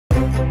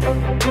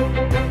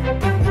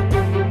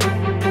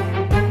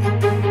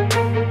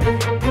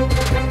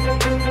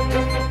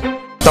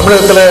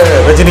தமிழகத்தில்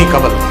ரஜினி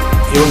கமல்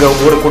இவங்க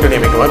ஒரு கூட்டணி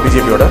அமைக்கவா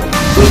பிஜேபியோட?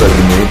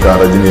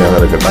 ரஜினியாக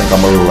இருக்கட்டும்,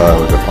 கமலாக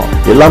இருக்கட்டும்,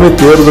 எல்லாமே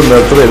தேர்தல்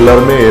நேரத்தில்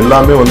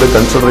எல்லாமே வந்து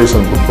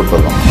கன்சிடரேஷன்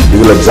உட்பட்டதான்.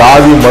 இதுல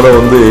ஜாதி மதம்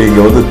வந்து இங்க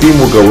வந்து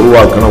திமுக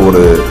உருவாக்கின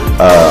ஒரு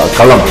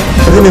களம்.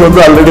 ரஜினி வந்து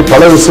ஆல்ரெடி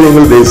பல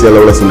விஷயங்கள் தேசிய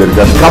அளவில்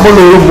சொல்லியிருக்காரு. கமல்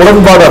ஒரு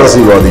முரண்பாடு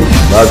அரசியல்வாதி.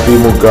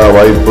 திமுக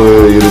வாய்ப்பு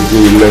இருக்கு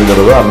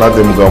இல்லைங்கிறத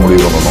அதிமுக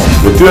முடிவு பண்ணணும்.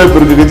 வெற்றி வாய்ப்பு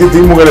இருக்கு கட்சி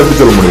திமுக எப்படி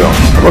சொல்ல முடியும்?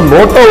 அப்ப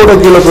நோட்டாவோட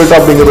கீழே போயிட்டா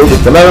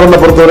அப்படிங்கிறது தென்னாகரனை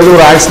பொறுத்த வரைக்கும்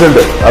ஒரு ஆக்சிடென்ட்,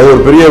 அது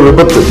ஒரு பெரிய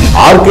விபத்து.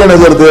 ஆர்கே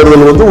நகர்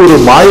தேர்தல் வந்து ஒரு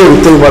மாய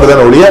வித்தை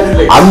மாதிரிதான் ஒழிய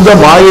அந்த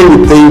மாய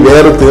வித்தை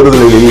வேறு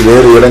தேர்தல்களில்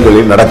வேறு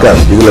இடங்களில்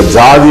நடக்காது. இதுல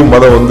ஜாதி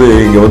மதம் வந்து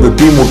இங்க வந்து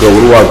திமுக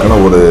உருவாக்கின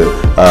ஒரு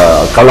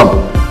களம்.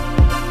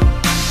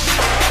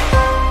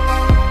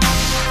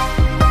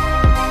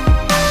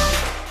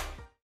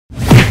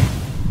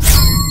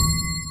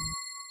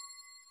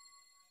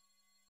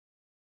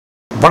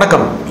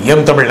 வணக்கம்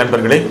எம் தமிழ்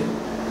நண்பர்களே.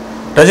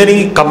 ரஜினி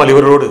கமல்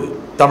இவர்களோடு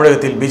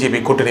தமிழகத்தில் பிஜேபி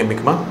கூட்டணி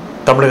அமைக்குமா?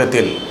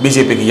 தமிழகத்தில்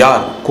பிஜேபிக்கு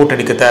யார்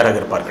கூட்டணிக்கு தயாராக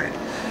இருப்பார்கள்?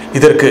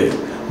 இதற்கு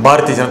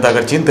பாரதிய ஜனதா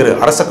கட்சியின் திரு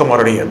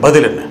அரசகுமாருடைய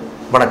பதில் என்ன?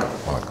 வணக்கம்.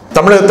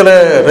 தமிழகத்தில்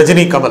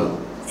ரஜினி கமல்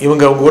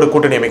இவங்க ஒரு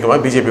கூட்டணி அமைக்குமா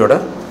பிஜேபியோட?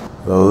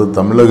 அதாவது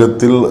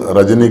தமிழகத்தில்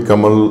ரஜினி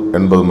கமல்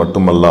என்பது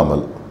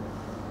மட்டுமல்லாமல்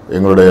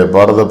எங்களுடைய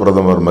பாரத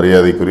பிரதமர்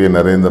மரியாதைக்குரிய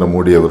நரேந்திர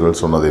மோடி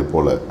அவர்கள் சொன்னதைப்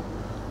போல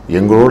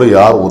எங்களோடு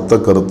யார் ஒத்த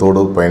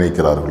கருத்தோடு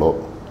பயணிக்கிறார்களோ,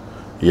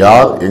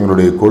 யார்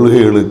எங்களுடைய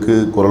கொள்கைகளுக்கு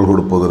குரல்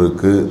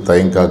கொடுப்பதற்கு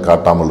தயங்கா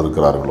காட்டாமல்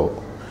இருக்கிறார்களோ,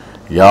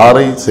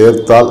 யாரை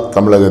சேர்த்தால்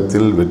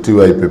தமிழகத்தில் வெற்றி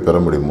வாய்ப்பை பெற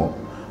முடியுமோ,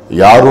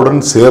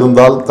 யாருடன்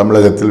சேர்ந்தால்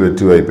தமிழகத்தில்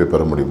வெற்றி வாய்ப்பை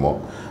பெற முடியுமோ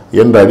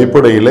என்ற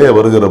அடிப்படையிலே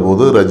வருகிற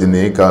போது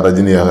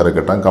ரஜினியாக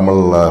இருக்கட்டும்,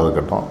 கமலாக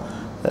இருக்கட்டும்,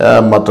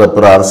 மற்ற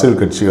பிற அரசியல்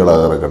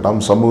கட்சிகளாக இருக்கட்டும்,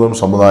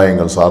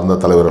 சமுதாயங்கள் சார்ந்த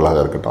தலைவர்களாக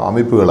இருக்கட்டும்,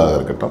 அமைப்புகளாக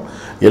இருக்கட்டும்,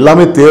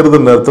 எல்லாமே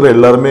தேர்தல் நேரத்தில்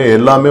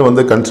எல்லாமே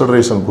வந்து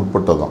கன்சிடரேஷனுக்கு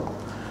உட்பட்டதான்.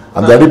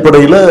 அந்த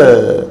அடிப்படையில்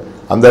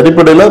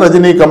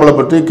ரஜினி கமலை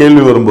பற்றி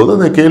கேள்வி வரும்போது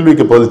அந்த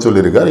கேள்விக்கு பதில்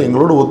சொல்லியிருக்கார்.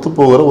 எங்களோடு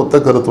ஒத்துப்போகிற ஒத்த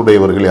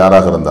கருத்துடையவர்கள்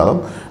யாராக இருந்தாலும்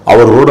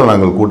அவர்களோடு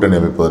நாங்கள் கூட்டணி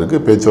அமைப்பதற்கு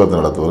பேச்சுவார்த்தை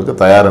நடத்துவதற்கு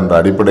தயார் என்ற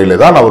அடிப்படையிலே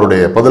தான்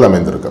அவருடைய பதில்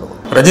அமைந்திருக்கிறது.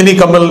 ரஜினி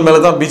கமல்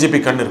மேலதான்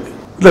பிஜேபி கண் இருக்கு.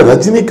 இல்லை,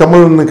 ரஜினி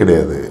கமல்னு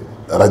கிடையாது,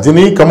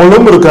 ரஜினி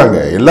கமலும் இருக்காங்க.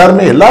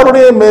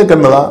 எல்லாருடைய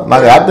கண்ணு தான்.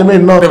 நாங்கள் யார்ட்டுமே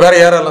இன்னும் வேற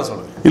யாரெல்லாம்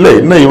சொல்லுங்க இல்லை,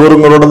 இன்னும்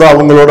இவங்களோட தான்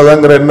அவங்களோட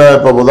தாங்கிற என்ன.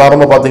 இப்போ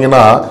உதாரணமாக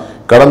பார்த்தீங்கன்னா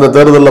கடந்த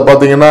தேர்தலில்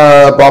பார்த்தீங்கன்னா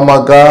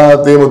பாமக,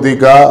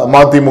 தேமுதிக,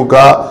 மதிமுக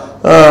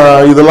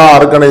இதெல்லாம்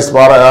ஆர்கனைஸ்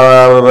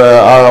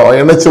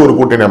இணைச்சு ஒரு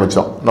கூட்டணி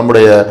அமைச்சோம்.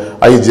 நம்முடைய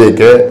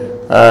ஐஜேகே,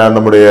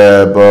 நம்முடைய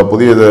இப்போ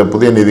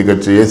புதிய நீதி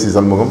கட்சி ஏசி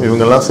சண்முகம்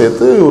இவங்கெல்லாம்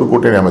சேர்த்து ஒரு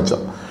கூட்டணி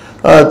அமைச்சோம்.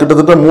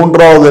 கிட்டத்தட்ட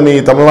மூன்றாவது அணி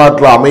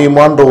தமிழ்நாட்டில்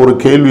அமையுமான்ற ஒரு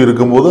கேள்வி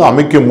இருக்கும்போது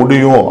அமைக்க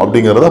முடியும்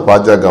அப்படிங்கிறத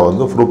பாஜக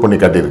வந்து ப்ரூவ் பண்ணி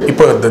காட்டியிருக்கு.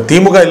 இப்போ இந்த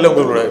திமுக இல்லை,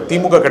 உங்களோட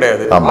திமுக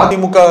கிடையாது,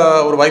 அதிமுக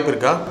ஒரு வாய்ப்பு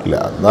இருக்கா?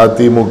 இல்லை,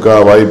 அதிமுக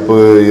வாய்ப்பு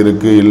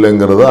இருக்கு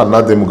இல்லைங்கிறத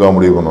அதிமுக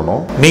முடிவு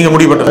பண்ணணும். நீங்க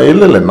முடிவு பண்ண?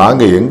 இல்லை,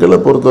 நாங்கள் எங்களை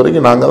பொறுத்த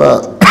வரைக்கும் நாங்கள்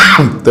தான்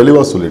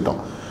தெளிவாக சொல்லிட்டோம்.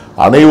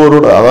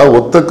 அனைவரோட அதாவது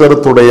ஒத்த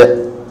கருத்துடைய,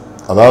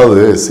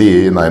 அதாவது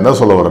நான் என்ன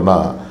சொல்ல வரேன்னா,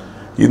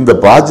 இந்த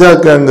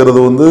பாஜகங்கிறது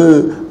வந்து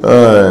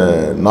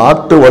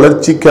நாட்டு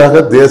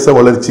வளர்ச்சிக்காக, தேச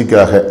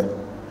வளர்ச்சிக்காக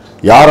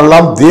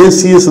யாரெல்லாம்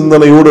தேசிய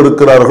சிந்தனையோடு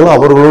இருக்கிறார்களோ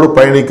அவர்களோடு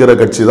பயணிக்கிற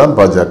கட்சி தான்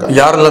பாஜக.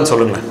 யாரெல்லாம்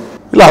சொல்லுங்க.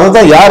 இல்லை,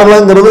 அதுதான்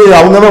யாரெல்லாம்ங்கிறது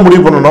அவங்க தான்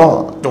முடிவு பண்ணணும்.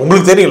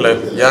 உங்களுக்கு தெரியல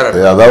யார்?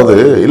 அதாவது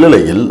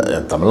இல்லை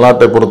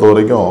தமிழ்நாட்டை பொறுத்த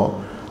வரைக்கும்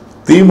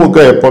திமுக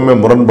எப்பவுமே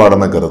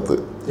முரண்பாடான கருத்து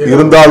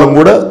இருந்தாலும்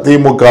கூட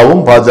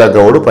திமுகவும்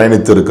பாஜகவோடு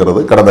பயணித்து இருக்கிறது.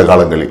 கடந்த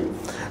காலங்களில்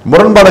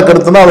முரண்பாட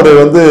கருத்துனா அவர்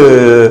வந்து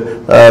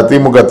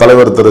திமுக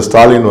தலைவர் திரு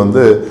ஸ்டாலின்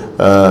வந்து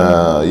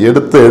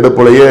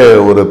எடுப்பிலேயே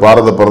ஒரு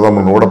பாரத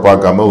பிரதமரோட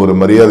பார்க்காம ஒரு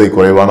மரியாதை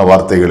குறைவான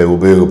வார்த்தைகளை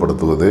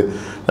உபயோகப்படுத்துவது,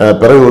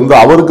 பிறகு வந்து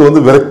அவருக்கு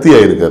வந்து விரக்தி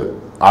ஆயிருக்காரு.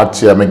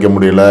 ஆட்சி அமைக்க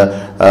முடியல,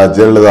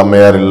 ஜெயலலிதா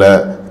அம்மையார் இல்லை,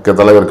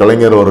 தலைவர்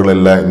கலைஞர் அவர்கள்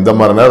இல்லை, இந்த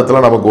மாதிரி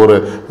நேரத்தில் நமக்கு ஒரு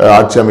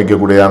ஆட்சி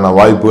அமைக்கக்கூடியான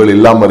வாய்ப்புகள்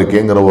இல்லாமல்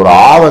இருக்கேங்கிற ஒரு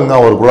ஆதங்கம்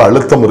அவருக்குள்ள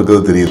அழுத்தம்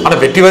இருக்குது தெரியுது.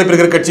 ஆனால் வெற்றி வாய்ப்பு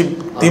இருக்கிற கட்சி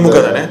திமுக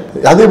தானே.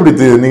 அது எப்படி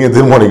நீங்க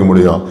தீர்மானிக்க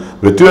முடியும்?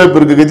 வெற்றி வாய்ப்பு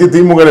இருக்க கட்சி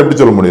திமுக எப்படி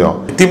சொல்ல முடியும்?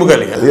 திமுக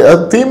இல்லையா?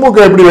 திமுக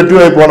எப்படி வெற்றி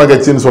வாய்ப்பான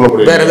கட்சின்னு சொல்ல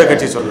முடியும்? வேற ஏதாவது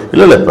கட்சி சொல்லு.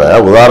 இல்ல இப்ப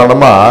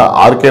உதாரணமா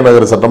ஆர்கே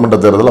நகர் சட்டமன்ற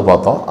தேர்தலை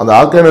பார்த்தோம். அந்த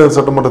ஆர்கே நகர்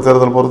சட்டமன்ற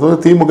தேர்தல் பொறுத்தவரை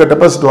திமுக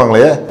டெபாசிட்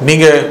வாங்கலையே.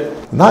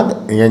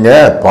 நீங்க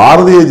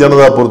பாரதிய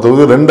ஜனதா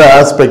பொறுத்தவரை ரெண்டு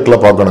ஆஸ்பெக்ட்ல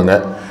பார்க்கணுங்க.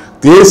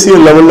 தேசிய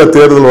லெவல்ல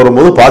தேர்தல்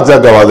வரும்போது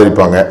பாஜக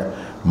ஆதரிப்பாங்க,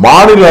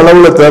 மாநில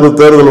அளவில்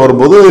தேர்தல்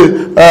வரும்போது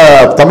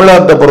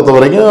தமிழ்நாட்டை பொறுத்த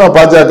வரைக்கும்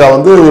பாஜக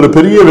வந்து ஒரு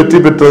பெரிய வெற்றி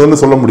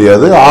பெற்றதுன்னு சொல்ல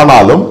முடியாது.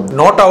 ஆனாலும்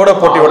நோட்டாவோட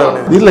போட்டியோட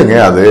இல்லைங்க,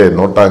 அது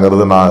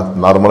நோட்டாங்கிறது நான்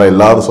நார்மலாக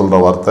எல்லாரும் சொல்ற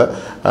வார்த்தை.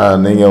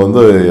 நீங்க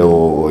வந்து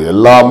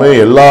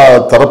எல்லா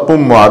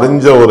தரப்பும்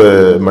அறிஞ்ச ஒரு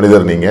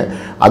மனிதர் நீங்க.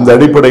 அந்த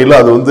அடிப்படையில்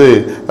அது வந்து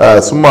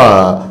சும்மா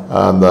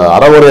அந்த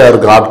அறவுரையா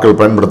இருக்க ஆட்கள்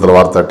பயன்படுத்துகிற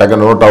வார்த்தை. டக்கு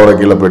நோட்டாவோட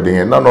கீழே போயிட்டீங்க.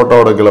 என்ன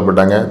நோட்டாவோட கீழே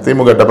போயிட்டாங்க?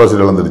 திமுக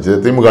டெபாசிட் இழந்துருச்சு,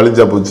 திமுக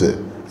அழிஞ்சா போச்சு,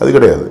 அது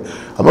கிடையாது.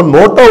 அப்போ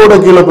நோட்டாவோட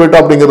கீழே போயிட்டா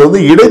அப்படிங்கிறது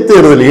வந்து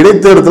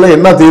இடைத்தேர்தலில்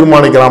என்ன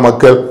தீர்மானிக்கிறான்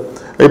மக்கள்?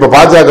 இப்போ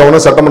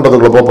பாஜக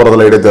சட்டமன்றத்துக்குள்ள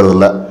போறதில்ல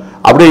இடைத்தேர்தலில்,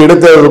 அப்படியே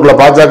இடைத்தேர்தலுக்குள்ள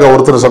பாஜக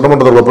ஒருத்தர்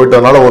சட்டமன்றத்துக்குள்ள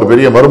போயிட்டதுனால ஒரு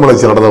பெரிய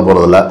மறுமலர்ச்சி நடந்த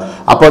போறதில்ல.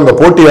 அப்ப இந்த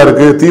போட்டியா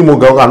இருக்கு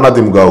திமுகவுக்கும்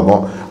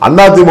அதிமுகவுக்கும்.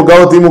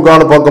 அதிமுகவும்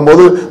திமுகன்னு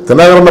பார்க்கும்போது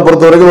தினகரனை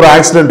பொறுத்த வரைக்கும் ஒரு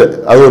ஆக்சிடென்ட்,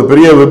 அது ஒரு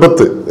பெரிய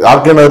விபத்து.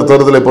 ஆர்கே நகர்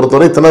தேர்தலை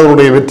பொறுத்தவரை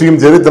தினகரனுடைய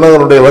வெற்றியும் சரி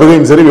தினகரனுடைய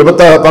வருகையும் சரி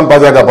விபத்தாகத்தான்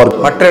பாஜக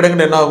பார்க்கும். மற்ற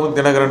இடங்கள் என்ன ஆகும்?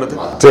 தினகரன்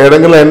மற்ற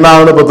இடங்கள்ல என்ன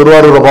ஆகுன்னு இப்ப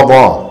திருவாரூரை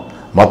பார்ப்போம்.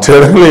 மற்ற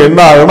இடங்களில்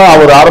என்ன ஆகுன்னா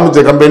அவர் ஆரம்பிச்ச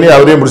கம்பெனி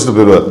அவரே முடிச்சுட்டு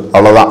போயிடுவார்,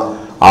 அவ்வளவுதான்.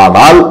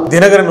 ஆனால்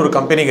தினகரன் ஒரு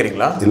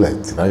கம்பெனிங்கிறீங்களா? இல்ல,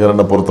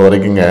 தினகரனை பொறுத்த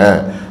வரைக்குங்க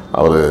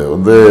அவர்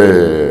வந்து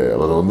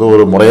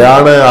ஒரு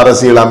முறையான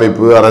அரசியல்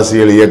அமைப்பு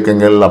அரசியல்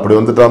இயக்கங்கள் அப்படி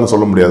வந்துட்டான்னு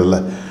சொல்ல முடியாதுல்ல.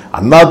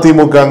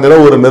 அதிமுகங்கிற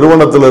ஒரு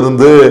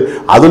நிறுவனத்திலிருந்து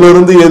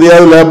அதிலிருந்து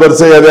எதையாவது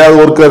லேபர்ஸை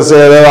எதையாவது ஒர்க்கர்ஸை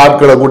எதாவது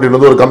ஆட்களை கூட்டிட்டு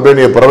வந்து ஒரு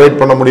கம்பெனியை ப்ரொவைட்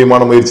பண்ண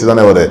முடியுமான முயற்சி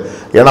தானே அவர்.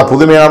 ஏன்னா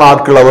புதுமையான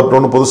ஆட்கள் அவர்கிட்ட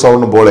ஒன்று புதுசாக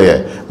ஒன்றும் போலையே.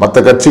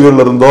 மற்ற கட்சிகள்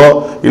இருந்தோ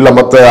இல்லை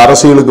மற்ற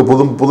அரசியலுக்கு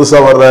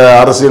புதுசாக வர்ற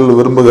அரசியல்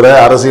விரும்புகிற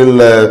அரசியல்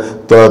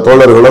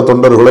தோழர்களோ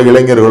தொண்டர்களோ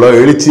இளைஞர்களோ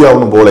எழுச்சியா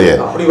ஒன்றும் போலையே.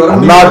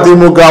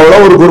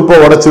 அதிமுகவில் ஒரு குரூப்பை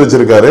உடைச்சு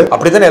வச்சிருக்காரு.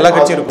 அப்படித்தானே எல்லா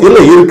கட்சியும் இல்ல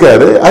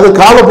இருக்காரு. அது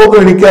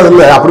காலப்போக்கில் நிற்காது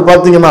இல்லை. அப்படி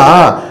பார்த்தீங்கன்னா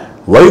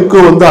வைகோ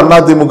வந்து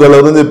அதிமுக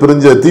இருந்து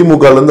பிரிஞ்ச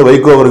திமுக இருந்து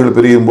வைகோ அவர்கள்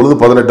பிரியும் பொழுது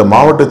 18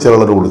 மாவட்ட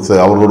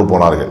செயலாளர்கள் அவரோடு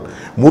போனார்கள்,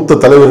 மூத்த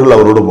தலைவர்கள்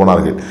அவரோடு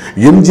போனார்கள்.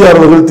 எம்ஜிஆர்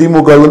அவர்கள்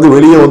திமுக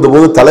வெளியே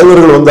வந்தபோது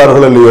தலைவர்கள்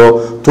வந்தார்கள் இல்லையோ,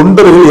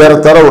 தொண்டர்கள்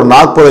ஏறத்தாழ ஒரு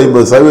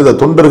 40-50%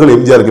 தொண்டர்கள்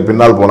எம்ஜிஆருக்கு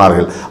பின்னால்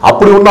போனார்கள்.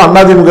 அப்படி ஒன்றும்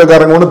அதிமுக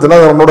காரங்க ஒன்று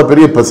தினகரனோட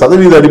பெரிய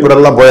சதவீத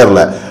அடிப்படையெல்லாம்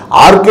போயிடல.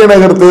 ஆர்கே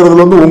நகர்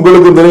தேர்தல் வந்து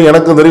உங்களுக்கும் தெரியும்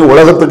எனக்கும் தெரியும்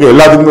உலகத்துக்கு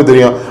எல்லாத்துக்குமே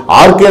தெரியும்.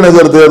 ஆர்கே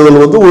நகர் தேர்தல்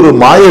வந்து ஒரு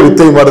மாய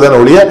வித்தை மாதிரிதான்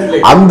ஒழிய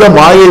அந்த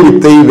மாய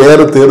வித்தை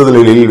வேறு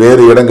தேர்தல்களில்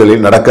வேறு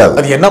இடங்களில் நடக்காது.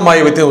 அது என்ன மாய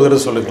வித்தை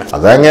சொல்லுங்க.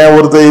 அதாங்க,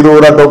 ஒருத்தர் 20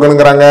 ரூபா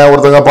டோக்கனுங்கிறாங்க,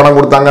 ஒருத்தங்க பணம்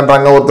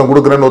கொடுத்தாங்கன்றாங்க, ஒருத்தன்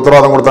கொடுக்குறேன்னு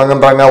உத்தரவாதம்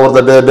கொடுத்தாங்கன்றாங்க,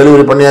 ஒருத்தர்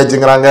டெலிவரி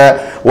பண்ணியாச்சுங்கிறாங்க,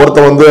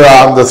 ஒருத்தர் வந்து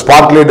அந்த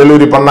ஸ்பாட்லயே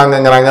டெலிவரி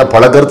பண்ணாங்கிறாங்க,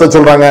 பல கருத்தை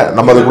சொல்றாங்க.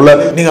 நம்ம அதுக்குள்ள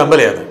நீங்க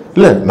நம்பலையா?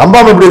 இல்ல,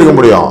 நம்பாம எப்படி இருக்க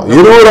முடியும்?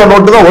 20 ரூபா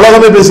நோட்டு தான்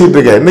உலகமே பேசிட்டு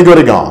இருக்கேன் இன்னைக்கு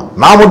வரைக்கும்.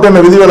 நான் மட்டும்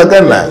என்ன விதிவிலக்கா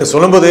என்ன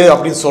சொல்லும்போது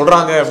அப்படின்னு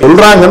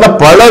சொல்றாங்கன்னா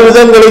பல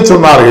விதங்களை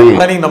சொன்னார்கள்,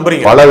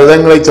 பல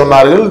விதங்களை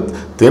சொன்னார்கள்.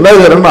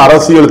 தினகரன்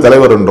அரசியல்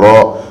தலைவர் என்றோ,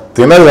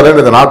 தினகரன்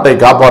இந்த நாட்டை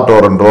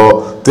காப்பாற்றுவார் என்றோ,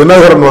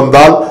 தினகரன்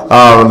வந்தால்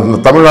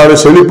தமிழ்நாடு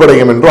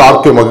செழிப்படையும் என்றோ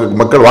ஆர்கே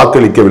மக்கள்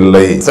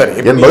வாக்களிக்கவில்லை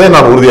என்பதை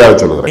நான் உறுதியாக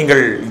சொல்கிறேன்.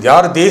 நீங்கள்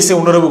யார் தேசிய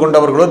உணர்வு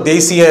கொண்டவர்களோ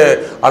தேசிய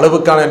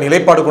அளவுக்கான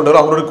நிலைப்பாடு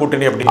கொண்டவர்களோ அவரோட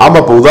கூட்டணி அப்படி. ஆமா,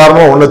 இப்ப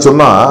உதாரணமா ஒண்ணு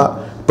சொன்னா,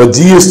 இப்ப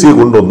ஜிஎஸ்டி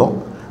கொண்டு வந்தோம்.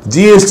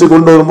 ஜிஎஸ்டி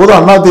கொண்டு வரும்போது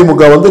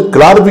அதிமுக வந்து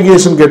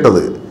கிளாரிபிகேஷன்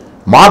கேட்டது,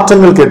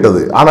 மாற்றங்கள்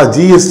கேட்டது. ஆனா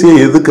ஜிஎஸ்டியை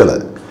எதுக்கல,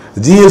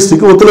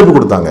 ஜிஎஸ்டிக்கு ஒத்துழைப்பு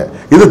கொடுத்தாங்க.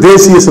 இது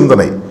தேசிய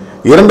சிந்தனை.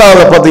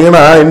 இரண்டாவது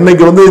பாத்தீங்கன்னா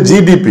இன்னைக்கு வந்து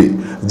ஜிடிபி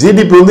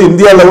வந்து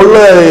இந்தியா லெவல்ல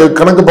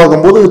கணக்கு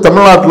பார்க்கும்போது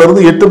தமிழ்நாட்டில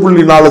இருந்து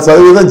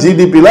 8.4%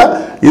 ஜிடிபில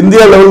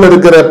இந்தியா லெவல்ல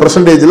இருக்கிற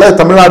பெர்சன்டேஜ்ல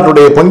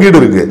தமிழ்நாட்டுடைய பங்கீடு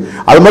இருக்கு.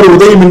 அது மாதிரி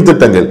உதவி மின்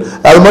திட்டங்கள்,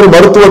 அது மாதிரி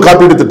மருத்துவ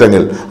காப்பீடு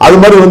திட்டங்கள், அது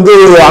மாதிரி வந்து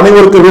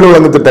அனைவருக்கும் வீடு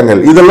வழங்கும்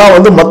திட்டங்கள், இதெல்லாம்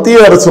வந்து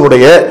மத்திய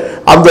அரசுடைய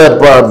அந்த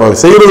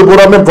செய்யறது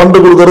பூராமே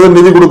ஃபண்டு கொடுக்கறது,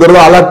 நிதி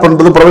கொடுக்கறது, அலாட்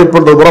பண்றது, ப்ரொவைட்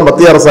பண்றது பூரா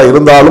மத்திய அரசா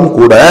இருந்தாலும்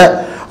கூட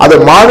அதை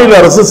மாநில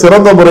அரசு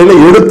சிறந்த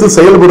முறையில் எடுத்து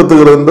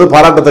செயல்படுத்துகிறது என்று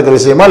பாராட்டத்தக்க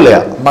விஷயமா இல்லையா?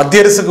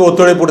 மத்திய அரசுக்கு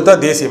ஒத்துழைப்பு கொடுத்தா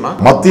தேசியமா?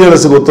 மத்திய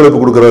அரசுக்கு ஒத்துழைப்பு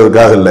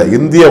கொடுக்கிறதுக்காக இல்ல,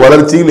 இந்திய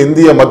வளர்ச்சியில்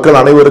இந்திய மக்கள்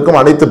அனைவருக்கும்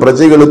அனைத்து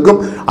பிரஜைகளுக்கும்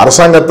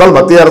அரசாங்கத்தால்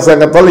மத்திய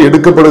அரசாங்கத்தால்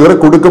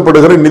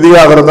கொடுக்கப்படுகிற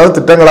நிதியாக இருந்தாலும்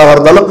திட்டங்களாக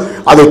இருந்தாலும்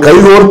அதை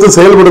கைகோர்த்து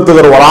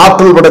செயல்படுத்துகிற ஒரு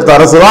ஆற்றல் படைத்த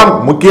அரசு தான்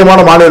முக்கியமான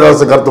மாநில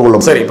அரசு கருத்து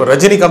கொள்ளும். சரி, இப்ப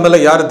ரஜினி கமல்ல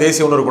யார்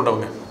தேசிய உணர்வு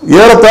கொண்டவங்க?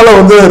 ஏறத்தாழ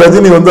வந்து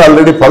ரஜினி வந்து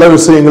ஆல்ரெடி பல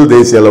விஷயங்கள்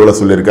தேசிய அளவில்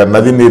சொல்லியிருக்கார்.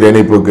 நதிநீர்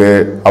இணைப்புக்கு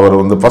அவர்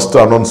வந்து ஃபர்ஸ்ட்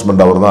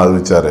அனௌன்ஸ்மெண்ட் அவர் தான்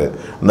அறிவிச்சாரு.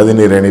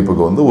 நதிநீர்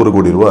இணைப்புக்கு வந்து 1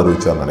 கோடி ரூபாய்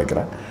அறிவிச்சார்னு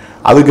நினைக்கிறேன்.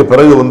 அதுக்கு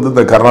பிறகு வந்து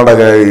இந்த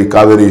கர்நாடக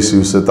காவேரி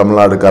இஷ்யூஸ்,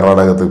 தமிழ்நாடு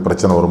கர்நாடகத்துக்கு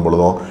பிரச்சனை வரும்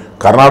பொழுதும்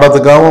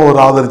கர்நாடகத்துக்காகவும் ஒரு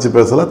ஆதரிச்சு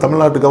பேசல,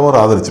 தமிழ்நாட்டுக்காகவும் ஒரு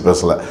ஆதரிச்சு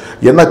பேசல.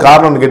 என்ன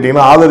காரணம்னு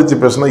கேட்டீங்கன்னா, ஆதரிச்சு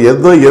பேசினா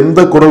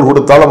எந்த குரல்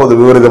கொடுத்தாலும் அது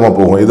விபரீதமா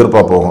போகும்,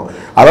 எதிர்ப்பா போகும்.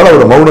 அதனால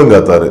அவர் மௌனம்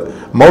காத்தாரு.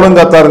 மௌனம்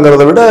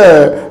காத்தாருங்கிறத விட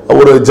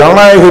ஒரு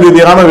ஜனநாயக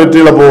ரீதியான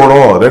வெற்றியில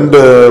போகணும், 2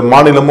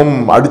 மாநிலமும்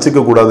அடிச்சுக்க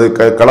கூடாது,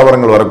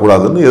 கலவரங்கள்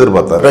வரக்கூடாதுன்னு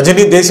எதிர்பார்த்தாரு.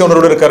 ரஜினி தேசிய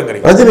உணர்வோடு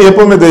இருக்காருங்க. ரஜினி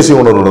எப்பவுமே தேசிய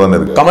உணர்வோடு தானே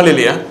இருக்கு. கமல்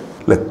இல்லையா?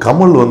 இல்ல,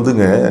 கமல்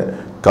வந்துங்க,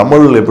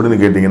 கமல் எப்படின்னு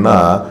கேட்டீங்கன்னா,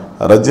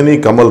 ரஜினி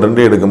கமல்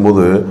 2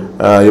 எடுக்கும்போது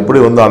எப்படி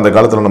வந்து அந்த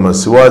காலத்தில் நம்ம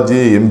சிவாஜி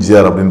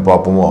எம்ஜிஆர் அப்படின்னு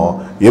பார்ப்போமோ,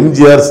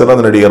 எம்ஜிஆர்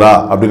சிறந்த நடிகரா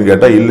அப்படின்னு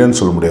கேட்டால் இல்லைன்னு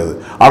சொல்ல முடியாது.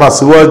 ஆனால்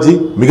சிவாஜி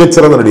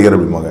மிகச்சிறந்த நடிகர்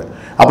அப்படிம்பாங்க,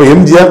 அப்போ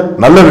எம்ஜிஆர்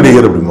நல்ல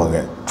நடிகர் அப்படிம்பாங்க.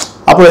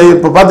 அப்போ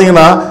இப்போ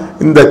பார்த்தீங்கன்னா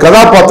இந்த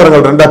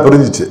கதாபாத்திரங்கள் 2ஆ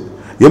பிரிஞ்சிச்சு.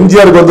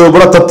 எம்ஜிஆருக்கு வந்தது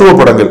பூரா தத்துவ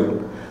படங்கள்,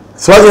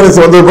 சிவாஜி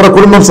கணேசன் வந்தது பூரா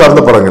குடும்பம்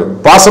சார்ந்த படங்கள்,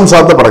 பாசம்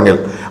சார்ந்த படங்கள்.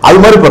 அது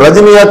மாதிரி இப்போ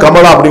ரஜினியா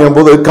கமலா அப்படிங்கும்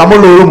போது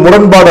கமல் ஒரு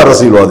முரண்பாடு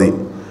அரசியல்வாதி,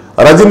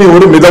 ரஜினி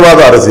ஒரு மிதவாத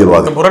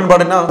அரசியல்வாதி.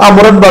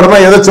 முரண்பாடுனா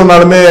எதை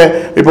சொன்னாலுமே,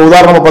 இப்ப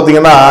உதாரணமா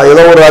பாத்தீங்கன்னா,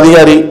 ஏதோ ஒரு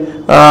அதிகாரி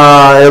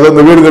ஏதோ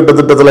இந்த வீடு கட்டு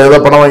திட்டத்தில் ஏதோ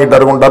பணம்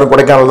வாங்கிட்டாரு கொண்டாரு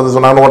கொடைக்கானல் இருந்து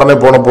சொன்னாங்க, உடனே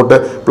போன போட்டு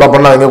இப்பெல்லாம்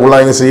பண்ணாங்க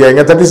உள்ளாங்க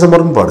செய்யாங்க, தட்டிச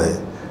முரண்பாடு.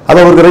 அது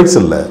அவருக்கு ரைட்ஸ்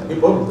இல்லை.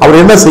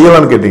 அவர் என்ன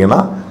செய்யலாம்னு கேட்டீங்கன்னா,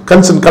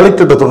 கன்சர்ன்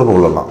கலெக்டர்கிட்ட தொடர்பு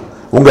கொள்ளலாம்.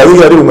 உங்க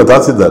அதிகாரி உங்க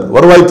தாசில்தார்,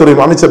 வருவாய்த்துறை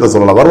அமைச்சர்கிட்ட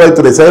சொல்லலாம்,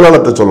 வருவாய்த்துறை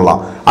செயலாளர்கிட்ட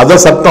சொல்லலாம்.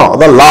 அதான் சட்டம்,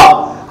 அதான் லா.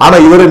 ஆனா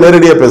இவரை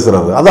நேரடியா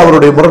பேசுறாரு, அது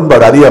அவருடைய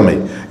முரண்பாடு, அறியாமை.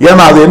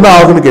 ஏன்னா அது என்ன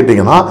ஆகுன்னு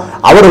கேட்டீங்கன்னா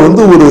அவரை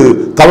வந்து ஒரு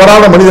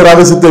தவறான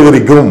மனிதராக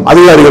சித்தரிக்கும்,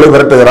 அதிகாரிகளை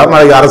விரட்டுகிறார்.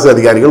 நாளைக்கு அரசு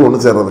அதிகாரிகள் ஒண்ணு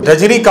சேர்றது.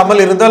 ரஜினி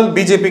கமல் இருந்தால்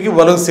பிஜேபிக்கு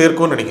வலு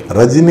சேர்க்கும் நினைக்கிறேன்.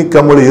 ரஜினி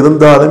கமல்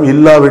இருந்தாலும்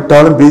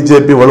இல்லாவிட்டாலும்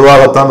பிஜேபி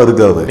வலுவாகத்தான்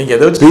இருக்கிறது.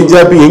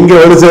 பிஜேபி எங்க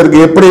வலு சேர்க்கு?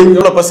 எப்படி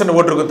எவ்வளவு %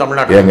 ஓட்டு இருக்கும்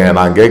தமிழ்நாடு? ஏங்க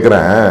நான்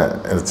கேட்கிறேன்,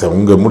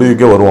 உங்க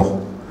முடிவுக்கே வருவோம்.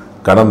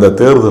 கடந்த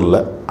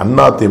தேர்தலில்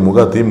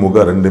அதிமுக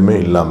திமுக ரெண்டுமே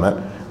இல்லாமல்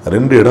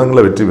 2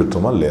 இடங்களை வெற்றி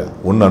பெற்றோமா இல்லையா?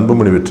 ஒன்று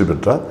அன்புமணி வெற்றி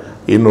பெற்றார்,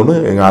 இன்னொன்று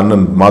எங்கள்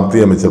அண்ணன்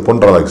மத்திய அமைச்சர்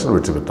பொன் ராதாகிருஷ்ணன்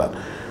வெற்றி பெற்றார்.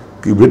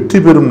 வெற்றி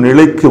பெறும்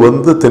நிலைக்கு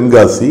வந்து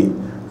தென்காசி,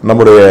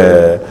 நம்முடைய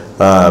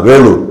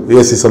வேலூர்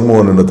ஏசி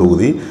சண்முகன் என்ற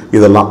தொகுதி,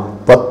 இதெல்லாம்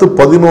 10,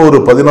 11,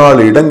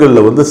 14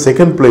 இடங்களில் வந்து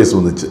செகண்ட் பிளேஸ்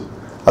வந்துச்சு.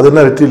 அது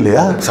என்ன வெற்றி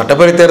இல்லையா?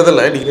 சட்டப்பேரவை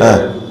தேர்தல்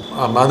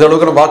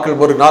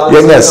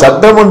எங்க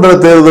சட்டமன்ற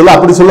தேர்தல்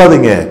அப்படி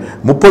சொல்லாதீங்க.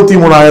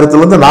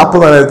 33,000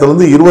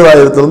 40,000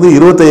 20,000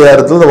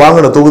 25,000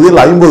 வாங்கின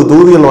தொகுதியில் 50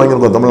 தொகுதிகள்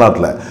வாங்கியிருக்கோம்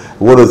தமிழ்நாட்டில்.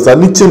 ஒரு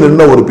தனிச்சு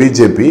நின்ன ஒரு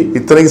பிஜேபி,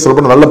 இத்தனைக்கு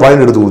சொல்ல நல்ல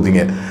பாயிண்ட் எடுத்து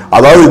கொடுத்தீங்க.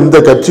 அதாவது இந்த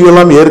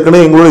கட்சிகள்லாம்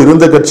ஏற்கனவே எங்களோட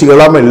இருந்த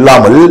கட்சிகளாம்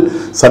இல்லாமல்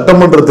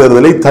சட்டமன்ற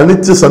தேர்தலை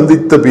தனிச்சு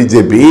சந்தித்த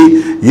பிஜேபி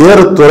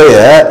ஏறத்துறைய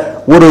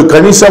ஒரு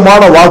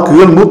கணிசமான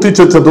வாக்குகள்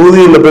 100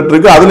 தொகுதிகளில்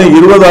பெற்றிருக்கு. அதுல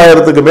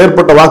 20,000க்கு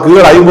மேற்பட்ட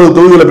வாக்குகள் 50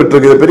 தொகுதிகளில்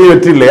பெற்றிருக்கு. பெரிய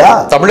வெற்றி இல்லையா?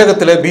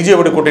 தமிழகத்தில்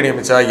பிஜேபி கூட்டணி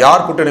அமைச்சா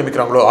யார் கூட்டணி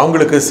அமைக்கிறாங்களோ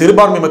அவங்களுக்கு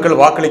சிறுபான்மை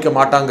மக்கள் வாக்களிக்க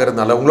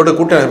மாட்டாங்கிறதுனால உங்களோட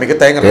கூட்டணி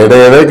அமைக்க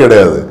கிடையவே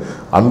கிடையாது.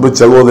 அன்பு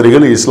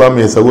சகோதரிகள்,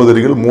 இஸ்லாமிய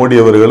சகோதரிகள் மோடி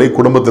அவர்களை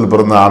குடும்பத்தில்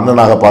பிறந்த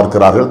அண்ணனாக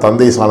பார்க்கிறார்கள்,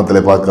 தந்தை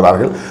ஸ்தானத்திலே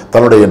பார்க்கிறார்கள்,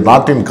 தன்னுடைய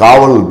நாட்டின்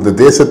காவல்,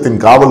 தேசத்தின்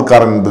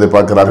காவல்காரன் என்பதை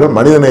பார்க்கிறார்கள்,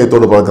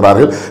 மனிதநேயத்தோடு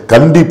பார்க்கிறார்கள்.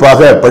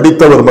 கண்டிப்பாக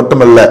படித்தவர்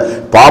மட்டுமல்ல,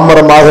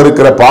 பாமரமாக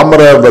இருக்கிற பாமர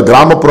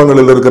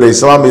கிராமப்புறங்களில் இருக்கிற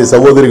இஸ்லாமிய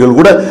சகோதரிகள்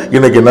கூட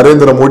இன்னைக்கு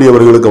நரேந்திர மோடி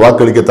அவர்களுக்கு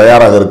வாக்களிக்க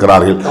தயாராக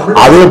இருக்கிறார்கள்.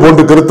 அதே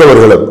போன்று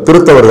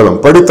கிறித்தவர்களும்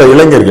படித்த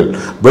இளைஞர்கள்,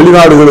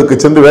 வெளிநாடுகளுக்கு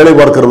சென்று வேலை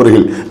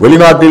பார்க்கிறவர்கள்,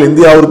 வெளிநாட்டில்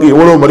இந்தியாவிற்கு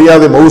இவ்வளவு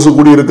மரியாதை மவுசு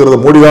கூடியிருக்கிறது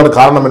மோடிதான்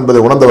காரணம் என்பதை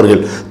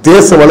உணர்ந்தவர்கள்,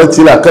 தேச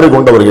வளர்ச்சியில் அக்கறை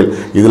கொண்டவர்கள்.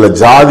 இதுல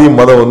ஜாதி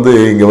மதம் வந்து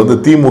இங்க வந்து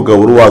திமுக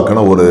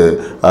உருவாக்கின ஒரு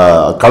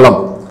களம்.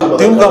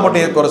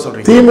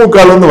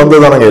 திமுக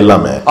வந்ததானங்க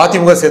எல்லாமே.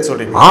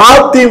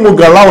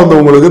 அதிமுக வந்து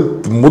உங்களுக்கு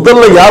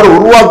முதல்ல யார்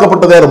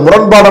உருவாக்கப்பட்டது?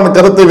 முரண்பாடான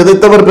கருத்தை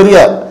விதைத்தவர்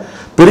பெரியார்.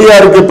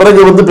 பெரியாருக்கு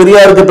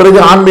பிறகு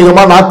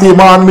ஆன்மீகமா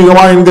நாத்தியமா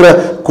ஆன்மீகமா என்கிற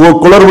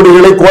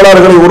குளறுபடிகளை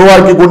கோளாறுகளை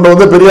உருவாக்கி கொண்டு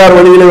வந்து பெரியார்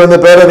வழியிலே வந்த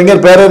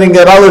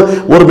பேரறிஞராவது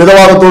ஒரு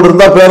மிதவாதத்தோடு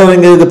இருந்தால்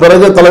பேரறிஞருக்கு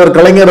பிறகு தலைவர்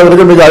கலைஞர்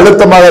அவர்கள் மிக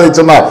அழுத்தமாக அதை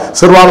சொன்னார்.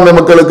 சிறுபான்மை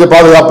மக்களுக்கு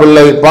பாதுகாப்பு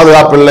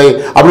இல்லை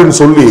அப்படின்னு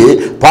சொல்லி,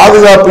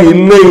 பாதுகாப்பு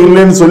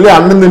இல்லைன்னு சொல்லி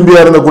அண்ணன் தம்பியா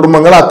இருந்த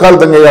குடும்பங்கள்,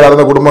 அக்கால் தங்கையா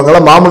இருந்த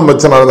குடும்பங்களை, மாமன்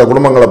மச்சனா இருந்த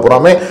குடும்பங்களை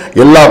புறாமே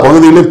எல்லா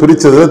பகுதியிலும்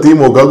பிரிச்சதுல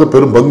திமுகவுக்கு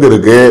பெரும் பங்கு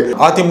இருக்கு.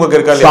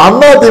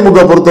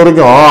 அதிமுக பொறுத்த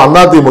வரைக்கும்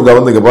அதிமுக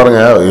வந்து இங்க பாருங்க,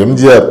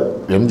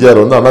 எம்ஜிஆர்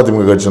வந்து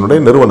அதிமுக கட்சியினுடைய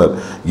நிறுவனர்.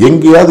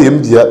 எங்கேயாவது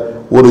எம்ஜிஆர்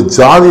ஒரு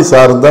ஜாதி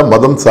சார்ந்த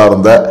மதம்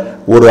சார்ந்த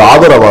ஒரு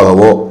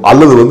ஆதரவாகவோ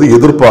அல்லது வந்து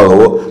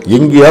எதிர்ப்பாகவோ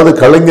எங்கேயாவது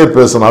கலைஞர்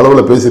பேசின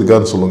அளவுல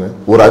பேசியிருக்கான்னு சொல்லுங்க,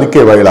 ஒரு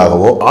அறிக்கை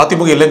வாயிலாகவோ.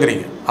 அதிமுக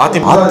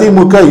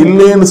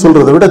இல்லைன்னு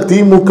சொல்றதை விட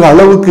திமுக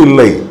அளவுக்கு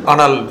இல்லை.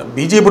 ஆனால்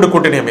பிஜேபி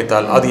கூட்டணி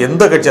அமைத்தால் அது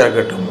எந்த கட்சியாக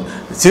இருக்கட்டும்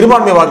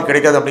சிறுபான்மை வாக்கு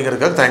கிடைக்காது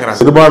அப்படிங்கிறதுக்காக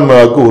தயங்குறாங்க. சிறுபான்மை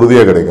வாக்கு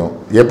உறுதியா கிடைக்கும்.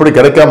 எப்படி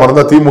கிடைக்காம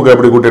இருந்தா திமுக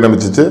எப்படி கூட்டணி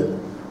அமைச்சிச்சு?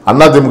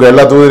 அதிமுக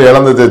எல்லா தொகுதியும்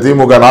இழந்தது,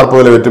 திமுக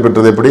 40 வெற்றி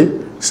பெற்றது. எப்படி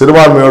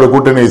சிறுபான்மையோட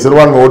கூட்டணி,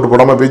 சிறுபான்மை ஓட்டு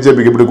போடாம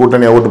பிஜேபிக்கு எப்படி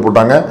கூட்டணியா ஓட்டு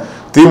போட்டாங்க?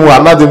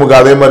 அதிமுக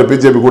அதே மாதிரி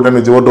பிஜேபி கூட்டணி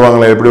வச்சு ஓட்டு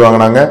வாங்கல, எப்படி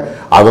வாங்கினாங்க?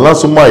 அதெல்லாம்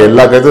சும்மா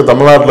எல்லா கட்சியும்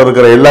தமிழ்நாட்டில்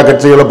இருக்கிற எல்லா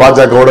கட்சிகளும்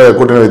பாஜகவோட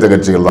கூட்டணி வைத்த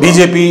கட்சிகள் தான்.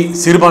 பிஜேபி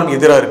சிறுபான்மை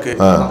எதிராக இருக்கு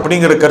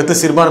அப்படிங்கிற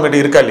கருத்து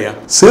சிறுபான்மையினர் இருக்கா இல்லையா?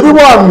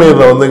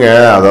 சிறுபான்மையினர் வந்துங்க,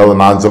 அதாவது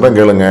நான் சொல்றேன்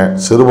கேளுங்க,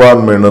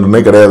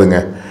 சிறுபான்மையினர்னே கிடையாதுங்க.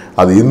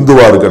 அது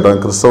இந்துவா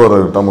இருக்கட்டும், கிறிஸ்தவராக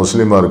இருக்கட்டும்,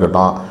 முஸ்லீமா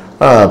இருக்கட்டும்,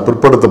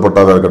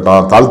 பிற்படுத்தப்பட்டவராக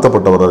இருக்கட்டும்,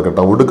 தாழ்த்தப்பட்டவராக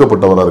இருக்கட்டும்,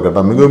 ஒடுக்கப்பட்டவராக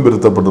இருக்கட்டும், மிகவும்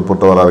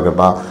பிற்படுத்தப்பட்டவராக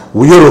இருக்கட்டும்,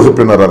 உயர்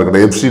வகுப்பினராக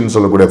இருக்கட்டும், எஃப்சின்னு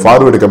சொல்லக்கூடிய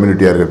ஃபார்வேர்டு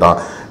கம்யூனிட்டியாக இருக்கட்டும்,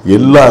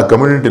 எல்லா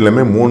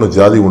கம்யூனிட்டிலுமே 3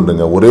 ஜாதி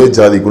உண்டுங்க. ஒரே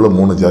ஜாதிக்குள்ள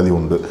 3 ஜாதி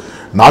உண்டு.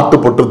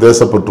 நாட்டுப்பற்று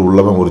தேசப்பற்று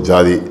உள்ளவன் ஒரு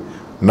ஜாதி,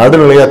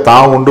 நடுநிலையா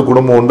தான் உண்டு,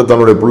 குடும்பம் உண்டு,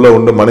 தன்னுடைய பிள்ளை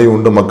உண்டு, மனைவி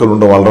உண்டு, மக்கள்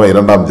உண்டு வாழ்றவன்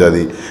 2ஆம்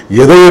ஜாதி.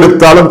 எதை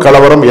எடுத்தாலும்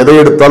கலவரம், எதை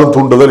எடுத்தாலும்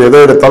தூண்டுதல்,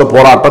 எதை எடுத்தாலும்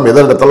போராட்டம்,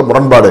 எதை எடுத்தாலும்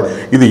முரண்பாடு,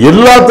 இது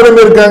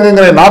எல்லாத்திலுமே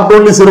இருக்காங்க. நாட்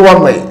ஓன்லி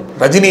சிறுபான்மை.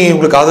 ரஜினி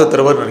உங்களுக்கு ஆதரவு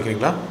தருவார்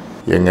நினைக்கிறீங்களா?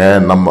 எங்க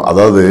நம்ம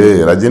அதாவது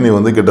ரஜினி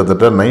வந்து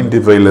கிட்டத்தட்ட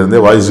 95ல இருந்தே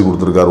வாய்ஸ்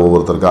கொடுத்திருக்காரு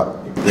ஒவ்வொருத்தருக்கா.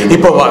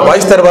 இப்போ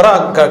வாய்ஸ் தருவாரா,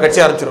 கட்சி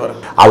ஆரம்பிச்சிருவாரு?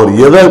 அவர்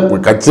எதை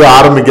கட்சி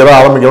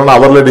ஆரம்பிக்கிறோம்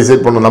அவர்ல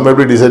டிசைட் பண்ணணும், நம்ம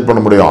எப்படி டிசைட்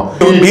பண்ண முடியும்?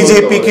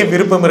 பிஜேபிக்கு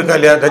விருப்பம் இருக்கா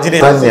இல்லையா ரஜினி?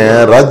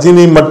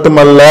 ரஜினி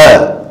மட்டுமல்ல,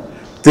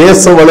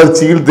 தேச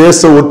வளர்ச்சியில்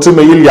தேச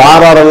ஒற்றுமையில்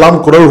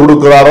யாரெல்லாம் குரல்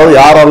கொடுக்கிறாரோ,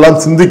 யாரெல்லாம்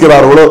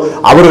சிந்திக்கிறார்களோ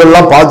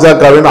அவர்கள்லாம்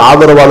பாஜகவின்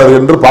ஆதரவாளர்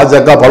என்று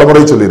பாஜக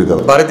பலமுறை சொல்லி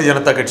இருக்கிறது. பாரதிய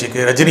ஜனதா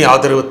கட்சிக்கு ரஜினி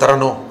ஆதரவு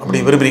தரணும்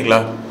அப்படி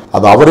விரும்புறீங்களா?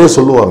 அது அவரே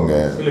சொல்லுவாங்க.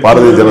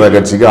 பாரதிய ஜனதா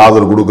கட்சிக்கு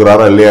ஆதரவு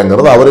கொடுக்கிறாரா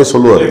இல்லையாங்கிறது அவரே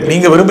சொல்லுவாரு.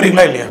 நீங்க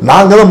விரும்புறீங்களா இல்லையா?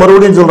 நாங்க தான்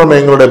மறுபடியும் சொல்றோம்,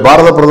 எங்களுடைய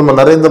பாரத பிரதமர்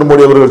நரேந்திர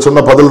மோடி அவர்கள்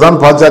சொன்ன பதில் தான்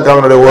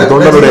பாஜகவினுடைய ஒரு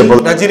தொண்டனுடைய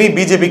பதில். ரஜினி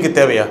பிஜேபிக்கு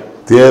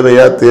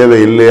தேவையா தேவை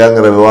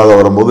இல்லையாங்கிற விவாதம்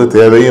வரும்போது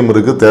தேவையும்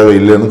இருக்கு, தேவை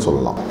இல்லைன்னு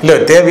சொல்லலாம். இல்ல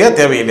தேவையா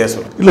தேவை இல்லையா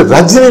சொல்ல இல்ல.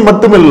 ரஜினி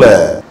மட்டும் இல்ல,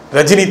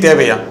 ரஜினி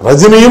தேவையா?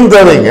 ரஜினியும்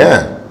தேவைங்க.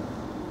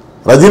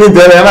 ரஜினி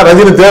தேவையானா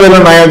ரஜினி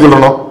தேவையில்லைன்னு நான் ஏன்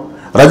சொல்லணும்?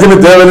 ரஜினி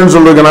தேவையில்லைன்னு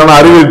சொல்றேன் நான்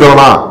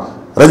அறிவிட்டோனா?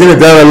 ரஜினி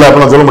தேவையில்லை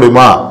அப்படின்னு சொல்ல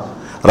முடியுமா?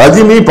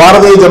 ரஜினி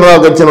பாரதிய ஜனதா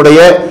கட்சியினுடைய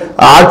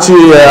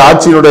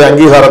ஆட்சியினுடைய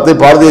அங்கீகாரத்தை,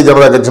 பாரதிய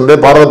ஜனதா கட்சியினுடைய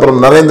பாரத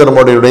பிரதமர் நரேந்திர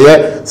மோடியுடைய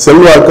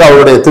செல்வாக்கு,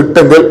 அவருடைய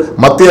திட்டங்கள்,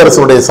 மத்திய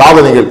அரசுடைய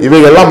சாதனைகள்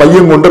இவையெல்லாம்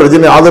மையம் கொண்டு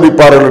ரஜினி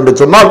ஆதரிப்பார்கள் என்று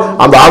சொன்னால்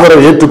அந்த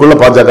ஆதரவை ஏற்றுக்கொள்ள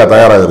பாஜக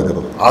தயாராக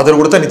இருக்கிறது. ஆதரவு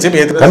கொடுத்தா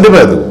நிச்சயம்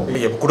கண்டிப்பா எதுவும்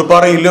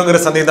கொடுப்பாரா இல்லையோங்கிற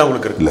சந்தேகம் தான்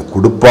உங்களுக்கு இருக்கு. இல்ல,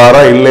 கொடுப்பாரா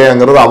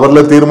இல்லையாங்கிறது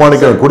அவர்ல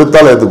தீர்மானிக்க,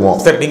 கொடுத்தாலும் ஏத்துக்குவோம்.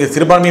 சார், நீங்க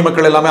சிறுபான்மை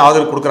மக்கள் எல்லாமே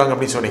ஆதரவு கொடுக்குறாங்க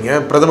அப்படின்னு சொன்னீங்க.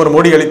 பிரதமர்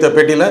மோடி அளித்த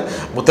பேட்டியில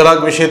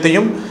முத்தலாக்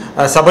விஷயத்தையும்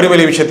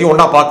சபரிமலை விஷயத்தையும்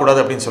ஒன்னா பார்க்க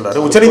கூடாது அப்படின்னு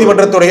சொல்றாரு.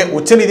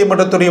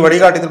 உச்சநீதிமன்றத்துடைய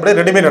வழிகாட்டுதல்படி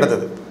ரெண்டுமே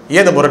நடந்தது.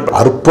 ஏன் இந்த முரண்பாடு?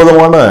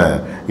 அற்புதமான,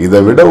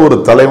 இதை விட ஒரு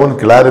தலைவன்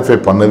கிளாரிஃபை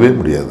பண்ணவே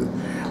முடியாது.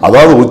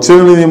 அதாவது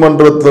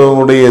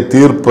உச்சநீதிமன்றத்தினுடைய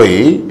தீர்ப்பை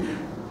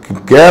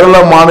கேரள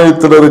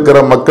மாநிலத்தில் இருக்கிற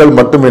மக்கள்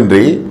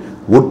மட்டுமின்றி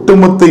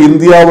ஒட்டுமொத்த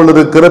இந்தியாவில்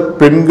இருக்கிற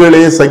பெண்களே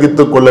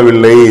சகித்துக்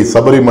கொள்ளவில்லை.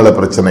 சபரிமலை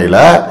பிரச்சனையில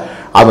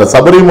அந்த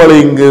சபரிமலை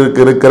இங்கு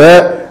இருக்கிற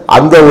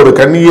அந்த ஒரு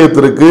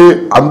கண்ணியத்திற்கு,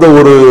 அந்த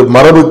ஒரு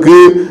மரபுக்கு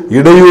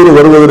இடையூறு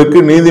வருவதற்கு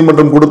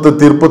நீதிமன்றம் கொடுத்த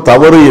தீர்ப்பு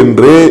தவறு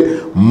என்று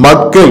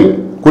மக்கள்,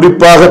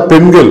 குறிப்பாக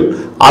பெண்கள்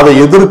அதை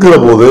எதிர்க்கிற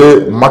போது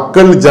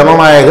மக்கள்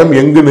ஜனநாயகம்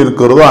எங்கு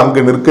நிற்கிறதோ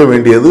அங்கு நிற்க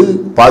வேண்டியது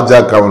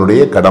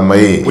பாஜகவினுடைய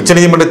கடமை.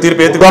 உச்சநீதிமன்ற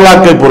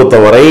தீர்ப்பு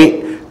பொறுத்தவரை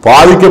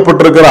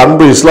பாதிக்கப்பட்டிருக்கிற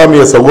அன்பு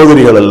இஸ்லாமிய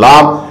சகோதரிகள்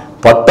எல்லாம்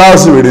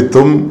பட்டாசு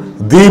வெடித்தும்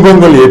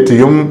தீபங்கள்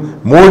ஏற்றியும்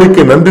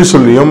மோடிக்கு நன்றி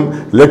சொல்லியும்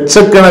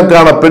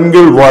லட்சக்கணக்கான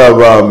பெண்கள்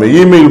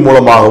இமெயில்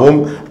மூலமாகவும்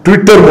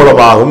ட்விட்டர்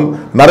மூலமாகவும்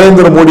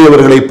நரேந்திர மோடி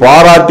அவர்களை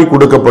பாராட்டி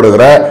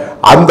கொடுக்கப்படுகிற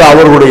அந்த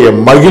அவர்களுடைய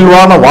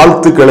மகிழ்வான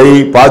வாழ்த்துக்களை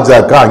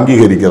பாஜக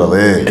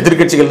அங்கீகரிக்கிறது.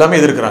 எதிர்கட்சிகள் எல்லாமே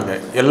எதிர்க்கிறாங்க,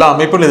 எல்லா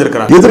அமைப்புகளும்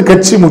எதிர்க்கிறாங்க.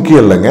 எதிர்கட்சி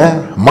முக்கியம் இல்லைங்க,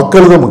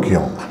 மக்கள் தான்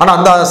முக்கியம். ஆனா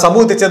அந்த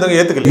சமூகத்தை சேர்ந்தவங்க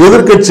ஏத்துக்கல.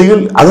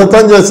 எதிர்கட்சிகள்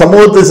அதைத்தான்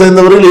சமூகத்தை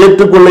சேர்ந்தவர்கள்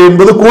ஏற்றுக்கொள்ள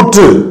என்பது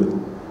கூற்று.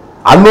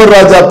 அன்வர்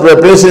ராஜா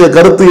பேசிய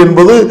கருத்து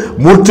என்பது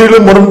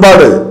முற்றிலும்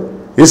முரண்பாடு.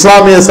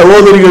 இஸ்லாமிய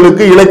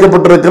சகோதரிகளுக்கு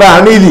இழைக்கப்பட்டிருக்கிற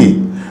அநீதி.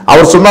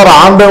 அவர் சொன்னார்,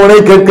 ஆண்டவனே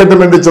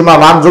கேட்கட்டும் என்று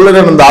சொன்னார். நான்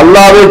சொல்லுறேன், இந்த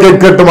அல்லாவே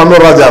கேட்கட்டும்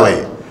அன்வர் ராஜாவை.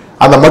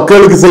 அந்த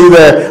மக்களுக்கு செய்த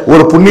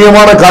ஒரு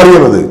புண்ணியமான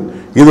காரியம் அது.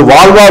 இது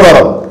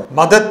வாழ்வாதாரம்.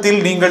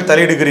 மதத்தில் நீங்கள்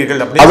தலையிடுகிறீர்கள்.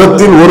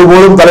 மதத்தில்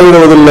ஒருபோதும்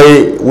தலையிடுவதில்லை.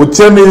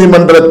 உச்ச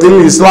நீதிமன்றத்தில்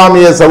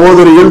இஸ்லாமிய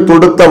சகோதரிகள்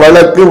தொடுத்த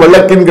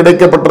வழக்கின்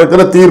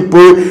கிடைக்கப்பட்டிருக்கிற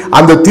தீர்ப்பு,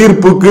 அந்த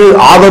தீர்ப்புக்கு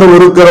ஆதரவு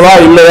இருக்கிறதா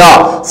இல்லையா?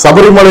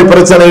 சபரிமலை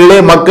பிரச்சனையிலே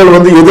மக்கள்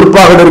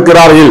எதிர்ப்பாக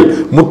இருக்கிறார்கள்.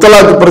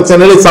 முத்தலாக்கு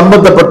பிரச்சனையிலே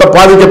சம்பந்தப்பட்ட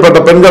பாதிக்கப்பட்ட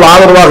பெண்கள்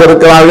ஆதரவாக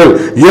இருக்கிறார்கள்.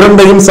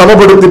 இரண்டையும்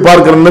சமப்படுத்தி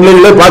பார்க்கிற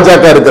நிலையிலே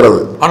பாஜக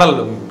இருக்கிறது. ஆனால்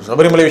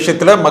சபரிமலை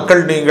விஷயத்துல மக்கள்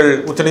நீங்கள்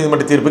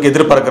உச்சநீதிமன்ற தீர்ப்புக்கு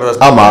எதிர்பார்க்கிறது.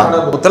 ஆமா,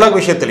 முத்தலாக்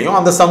விஷயத்திலையும்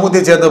அந்த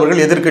சமூகத்தை சேர்ந்தவர்கள்,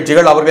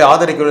 எதிர்கட்சிகள் அவர்களை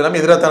ஆதரிக்க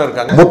எதிராக தான்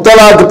இருக்காங்க.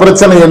 முத்தலாக்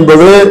பிரச்சனை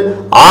என்பது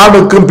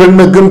ஆணுக்கும்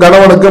பெண்ணுக்கும்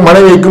கணவனுக்கும்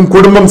மனைவிக்கும்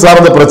குடும்பம்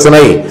சார்ந்த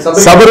பிரச்சனை.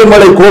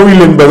 சபரிமலை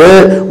கோவில் என்பது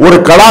ஒரு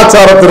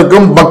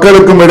கலாச்சாரத்திற்கும்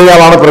மக்களுக்கும்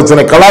இடையிலான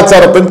பிரச்சனை.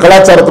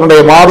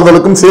 கலாச்சாரத்தினுடைய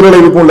மாறுதலுக்கும்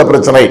சீரழிவுக்கும் உள்ள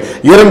பிரச்சனை.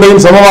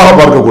 இரண்டையும் சமமாக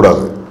பார்க்க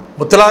கூடாது.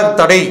 முத்தலாக்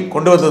தடை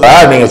கொண்டு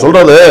வந்தது நீங்க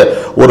சொல்றது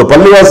ஒரு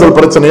பள்ளிவாசல்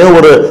பிரச்சனையோ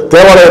ஒரு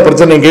தேவாலய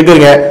பிரச்சனை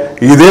கேட்டீங்க.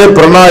 இதே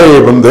பிரணாயை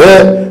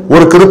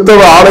ஒரு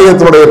கிறிஸ்தவ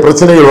ஆலயத்தினுடைய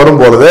பிரச்சனைகள்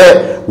வரும்போது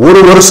ஒரு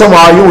வருஷம்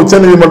ஆகியும் உச்ச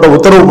நீதிமன்றம்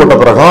உத்தரவு போட்ட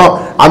பிறகும்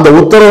அந்த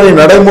உத்தரவை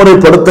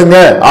நடைமுறைப்படுத்துங்க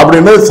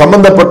அப்படின்னு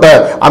சம்பந்தப்பட்ட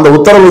அந்த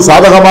உத்தரவு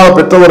சாதகமாக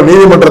பெற்றவர்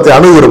நீதிமன்றத்தை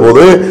அணுகிற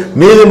போது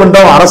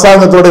நீதிமன்றம்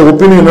அரசாங்கத்துடைய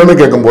ஒப்பீனியன்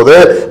கேட்கும் போது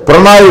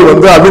பிரணாய்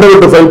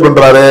அபிடவிட் ஃபைல்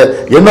பண்றாரு.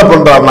 என்ன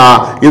பண்றாருன்னா,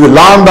 இது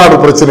லா அண்ட்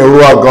ஆர்டர் பிரச்சனை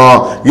உருவாக்கும்,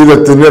 இதை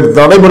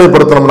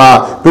நடைமுறைப்படுத்தணும்னா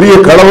பெரிய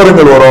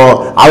கலவரங்கள் வரும்,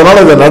 அதனால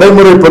இதை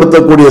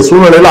நடைமுறைப்படுத்தக்கூடிய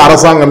சூழ்நிலையில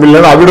அரசாங்கம்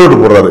இல்லைன்னு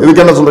அபிடவிட் போடுறாரு.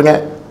 இதுக்கு என்ன சொல்றீங்க?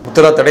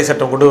 முத்தலாக் தடை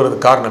சட்டம் கொண்டு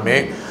வரதுக்கு காரணமே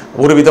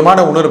ஒரு விதமான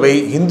உணர்வை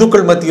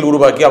இந்துக்கள் மத்தியில்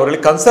உருவாக்கி அவர்களை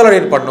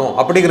கன்சாலிடேட் பண்ணும்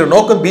அப்படிங்கிற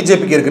நோக்கம்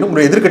பிஜேபிக்கு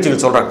இருக்குன்னு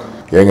எதிர்கட்சிகள் சொல்றாங்க.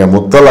 எங்க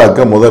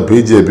முத்தலாக்க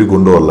பிஜேபி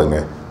கொண்டு வரலங்க.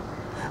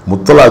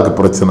 முத்தலாக்கு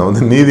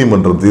பிரச்சனை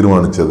நீதிமன்றம்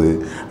தீர்மானிச்சது.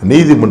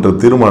 நீதிமன்ற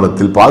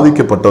தீர்மானத்தில்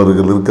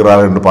பாதிக்கப்பட்டவர்கள்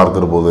இருக்கிறார்கள் என்று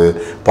பார்க்கிற போது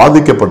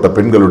பாதிக்கப்பட்ட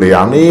பெண்களுடைய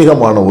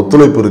அநேகமான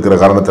ஒத்துழைப்பு இருக்கிற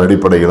காரணத்தின்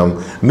அடிப்படையிலும்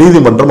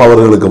நீதிமன்றம்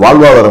அவர்களுக்கு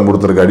வாழ்வாதாரம்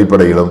கொடுத்திருக்க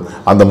அடிப்படையிலும்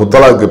அந்த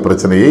முத்தலாக்கு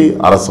பிரச்சனையை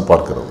அரசு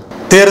பார்க்கிறது.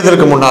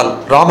 தேர்தலுக்கு முன்னால்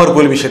ராமர்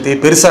கோயில் விஷயத்தை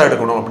பெருசா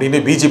எடுக்கணும் அப்படின்னு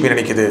பிஜேபி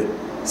நினைக்குது.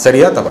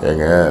 சரியா தப்பா?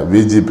 ஏங்க,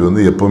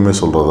 பிஜேபி எப்பவுமே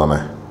சொல்றதானே,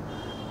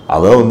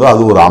 அதாவது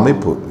அது ஒரு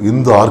அமைப்பு,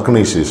 இந்து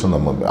ஆர்கனைசேஷன்.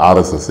 நம்ம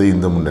ஆர்எஸ்எஸ்,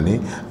 இந்து முன்னணி,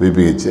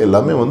 விபிஹெச்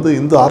எல்லாமே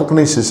இந்து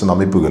ஆர்கனைசேஷன்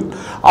அமைப்புகள்.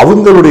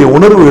 அவங்களுடைய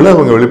உணர்வுகளை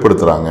அவங்க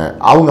வெளிப்படுத்துறாங்க.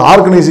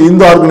 அவங்க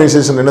இந்து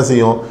ஆர்கனைசேஷன் என்ன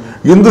செய்யும்?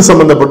 இந்து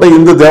சம்பந்தப்பட்ட,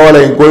 இந்து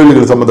தேவாலயம்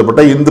கோயில்கள்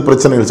சம்பந்தப்பட்ட, இந்து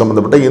பிரச்சனைகள்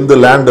சம்பந்தப்பட்ட, இந்து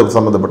லேண்ட்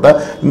சம்பந்தப்பட்ட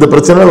இந்த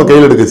பிரச்சனை அவங்க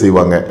கையில் எடுக்க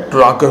செய்வாங்க.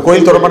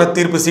 கோயில் தொடர்பான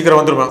தீர்ப்பு சீக்கிரம்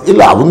வந்துருவாங்க.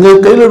 இல்ல, அவங்க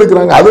கையில்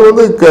எடுக்கிறாங்க.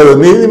 அது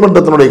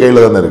நீதிமன்றத்தினுடைய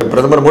கையில தானே இருக்கு.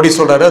 பிரதமர் மோடி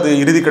சொல்றாரு, அது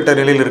இறுதிக்கட்ட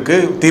நிலையில் இருக்கு,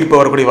 தீர்ப்பு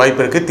வரக்கூடிய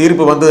வாய்ப்பு இருக்கு.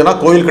 தீர்ப்பு வந்ததுன்னா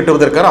கோயில்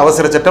கட்டுவதற்கான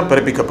அவசர சட்டம்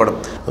பிறப்பிக்கப்படும்.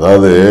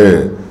 அதாவது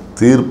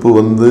தீர்ப்பு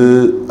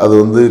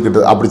அது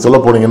அப்படி சொல்ல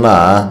போனீங்கன்னா,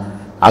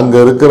 அங்கே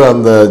இருக்கிற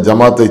அந்த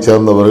ஜமாத்தை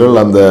சேர்ந்தவர்கள்,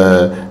 அந்த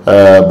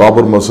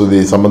பாபர் மசூதி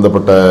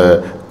சம்பந்தப்பட்ட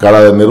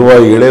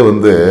நிர்வாகிகளே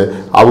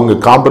அவங்க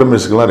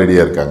காம்ப்ரமைஸ்க்கெல்லாம்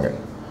ரெடியாக இருக்காங்க.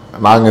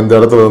 நாங்கள் இந்த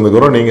இடத்துல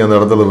இருந்துக்கிறோம், நீங்கள் அந்த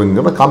இடத்துல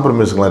இருந்தீங்கன்னா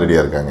காம்ப்ரமைஸ்க்கெல்லாம்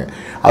ரெடியாக இருக்காங்க.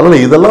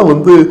 அதனால் இதெல்லாம்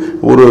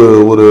ஒரு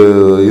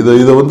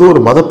இதை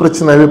ஒரு மத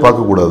பிரச்சனையாகவே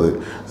பார்க்கக்கூடாது.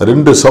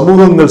 ரெண்டு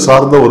சமூகங்கள்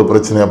சார்ந்த ஒரு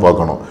பிரச்சனையாக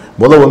பார்க்கணும்.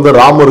 வந்து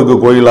ராமருக்கு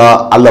கோயிலா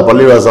அல்ல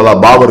பள்ளிவாசலா,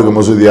 பாபருக்கு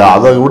மசூதியா,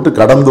 அதை விட்டு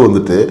கடந்து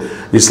வந்துட்டு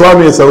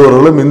இஸ்லாமிய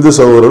சகோதரர்களும் இந்து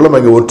சகோதரர்களும்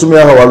அங்கே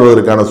ஒற்றுமையாக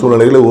வாழ்வதற்கான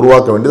சூழ்நிலைகளை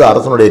உருவாக்க வேண்டியது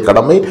அரசனுடைய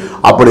கடமை.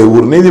 அப்படி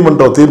ஒரு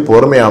நீதிமன்ற தீர்ப்பு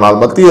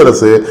வறுமையானால் மத்திய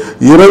அரசு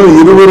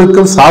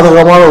இருவருக்கும்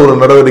சாதகமான ஒரு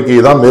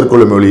நடவடிக்கையை தான்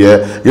மேற்கொள்ளும் ஒழிய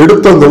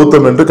எடுத்தம்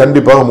தவுத்தம் என்று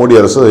கண்டிப்பாக மோடி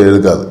அரசு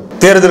எடுக்காது.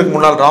 தேர்தலுக்கு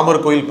முன்னால்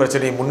ராமர் கோயில்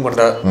பிரச்சனையை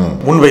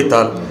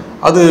முன்வைத்தால்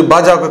அது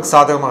பாஜக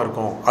சாதகமாக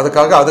இருக்கும்.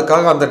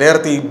 அதுக்காக அந்த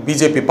நேரத்தை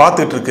பிஜேபி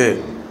பார்த்துட்டு இருக்கு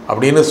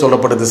அப்படின்னு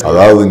சொல்லப்படுது.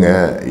 அதாவதுங்க,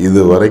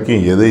 இது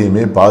வரைக்கும்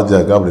எதையுமே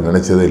பாஜக அப்படி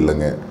நினைச்சதே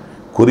இல்லைங்க.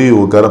 குருவி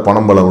உட்கார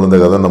பணம்பழம் விழுந்த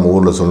கதை நம்ம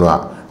ஊரில்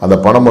சொல்லுவான். அந்த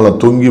பணம்பழம்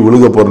தொங்கி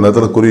விழுக போகிற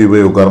நேரத்தில் குருவி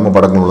போய் உட்காரமா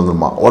படக்கம்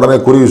விழுந்துருமா, உடனே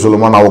குருவி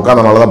சொல்லுமா நான்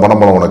உட்கார்ந்தனால தான்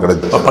பணம்பழம் உனக்கு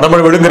கிடைக்கும்,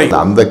 பணம்பழம்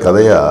விழுங்குறீங்க. அந்த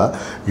கதையா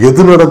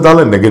எது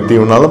நடந்தாலும்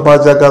நெகட்டிவ்னாலும்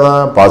பாஜக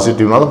தான்,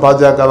 பாசிட்டிவ்னாலும்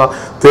பாஜக தான்.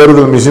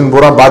 தேர்தல் மிஷின்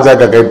பூரா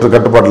பாஜக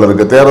கட்டுப்பாட்டில்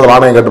இருக்கு, தேர்தல்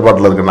ஆணையம்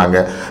கட்டுப்பாட்டில்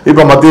இருக்குனாங்க.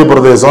 இப்போ மத்திய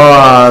பிரதேசம்,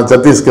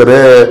 சத்தீஸ்கர்,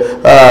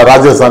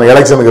 ராஜஸ்தான்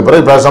எலெக்ஷனுக்கு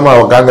பிறகு பேசாம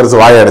காங்கிரஸ்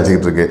வாயை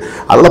அடைச்சிக்கிட்டு இருக்கு.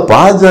 அதில்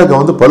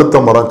பாஜக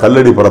பழுத்த மரம்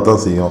கல்லடி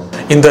படத்தான் செய்யும்.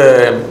 இந்த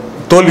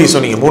தோல்வி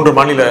சொன்னீங்க, 3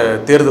 மாநில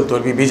தேர்தல்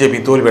தோல்வி, பிஜேபி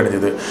தோல்வி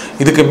அடைஞ்சது.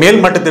 இதுக்கு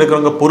மேல் மட்டத்தில்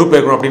இருக்கிறவங்க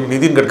பொறுப்பேற்கணும் அப்படின்னு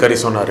நிதின் கட்கரி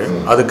சொன்னாரு.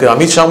 அதுக்கு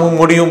அமித்ஷாவும்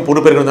மோடியும்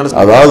பொறுப்பேற்கணும்.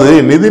 அதாவது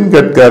நிதின்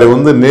கட்கரி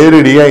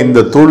நேரடியா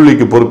இந்த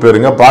தோல்விக்கு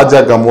பொறுப்பேறுங்க,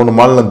 பாஜக 3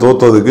 மாநிலம்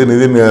தோத்ததுக்கு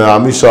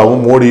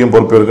அமித்ஷாவும் மோடியும்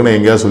பொறுப்பேற்கணும்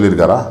எங்கேயா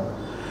சொல்லியிருக்காரா?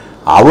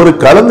 அவர்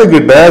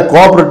கலந்துகிட்ட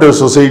கோஆபரேட்டிவ்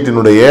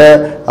சொசைட்டினுடைய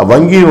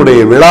வங்கியினுடைய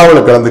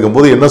விழாவில் கலந்துக்கும்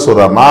போது என்ன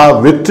சொல்றாருன்னா,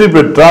 வெற்றி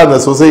பெற்றா இந்த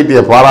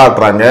சொசைட்டியை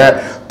பாராட்டுறாங்க,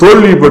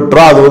 தோல்வி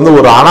பெற்றா அது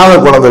ஒரு அனாதை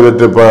குழந்தை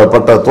வெற்றி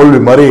பட்ட தோல்வி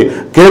மாதிரி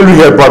கேள்வி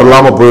கேட்பாடு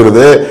இல்லாம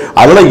போயிருது.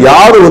 அதுல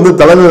யாரு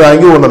தலைமை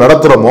வாங்கி ஒண்ணு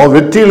நடத்துறோமோ,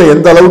 வெற்றியில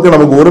எந்த அளவுக்கு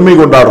நமக்கு உரிமை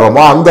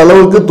கொண்டாடுறோமோ அந்த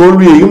அளவுக்கு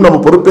தோல்வியையும்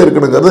நம்ம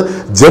பொறுப்பேற்கணுங்கிறது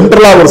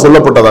ஜென்ரலா அவர்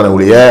சொல்லப்பட்டதானே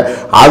ஒழிய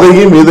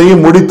அதையும்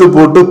இதையும் முடித்து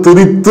போட்டு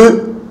திரித்து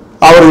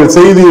அவர்கள்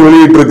செய்தியை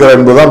வெளியிட்டிருக்கிறார்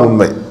என்பதுதான்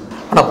உண்மை.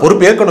 ஆனா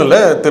பொறுப்பு ஏற்கணும்ல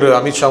திரு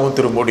அமித்ஷாவும்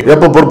திரு மோடி.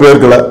 எப்ப பொறுப்பு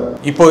ஏற்கல?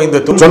 இப்போ இந்த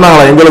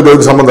சொன்னாங்களா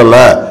எங்களுக்கு சம்பந்தம் இல்ல,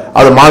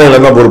 அது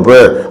மாநிலம் தான் பொறுப்பு,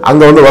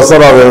 அங்க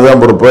வசராஜ்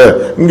தான் பொறுப்பு,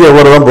 இங்க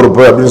இவர்தான்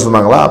பொறுப்பு அப்படின்னு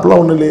சொன்னாங்களா?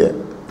 அப்பெல்லாம் ஒண்ணு இல்லையே.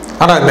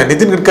 ஆனா இந்த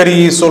நிதின் கட்கரி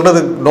சொல்றது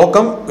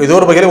நோக்கம் ஏதோ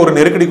ஒரு வகையில ஒரு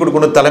நெருக்கடி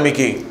கொடுக்கணும்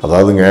தலைமைக்கு.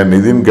 அதாவதுங்க,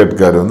 நிதின்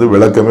கட்கரி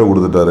விளக்கமே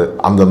கொடுத்துட்டாரு.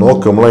 அந்த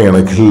நோக்கம்லாம்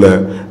எனக்கு இல்லை,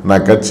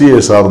 நான் கட்சியை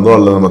சார்ந்தோ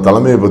அல்ல நம்ம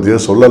தலைமையை பற்றியோ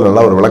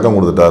சொல்லலைன்னா அவர் விளக்கம்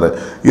கொடுத்துட்டாரு.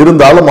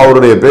 இருந்தாலும்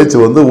அவருடைய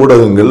பேச்சு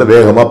ஊடகங்கள்ல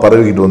வேகமா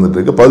பரவிக்கிட்டு வந்துட்டு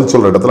இருக்கு. பதில்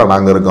சொல்ற இடத்துல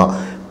நாங்க இருக்கோம்.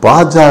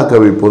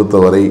 பாஜகவை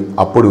பொறுத்தவரை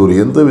அப்படி ஒரு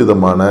எந்த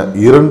விதமான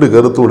 2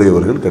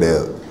 கருத்துடையவர்கள்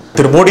கிடையாது.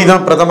 திரு மோடி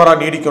தான் பிரதமராக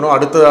நீடிக்கணும்,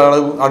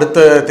 அடுத்த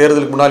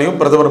தேர்தலுக்கு முன்னாலேயும்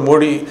பிரதமர்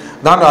மோடி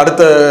தான்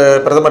அடுத்த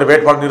பிரதமர்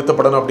வேட்பாளர்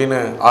நிறுத்தப்படணும் அப்படின்னு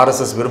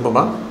ஆர்எஸ்எஸ்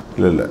விரும்புமா?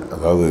 இல்லை,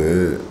 அதாவது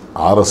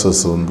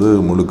ஆர்எஸ்எஸ்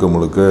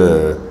முழுக்க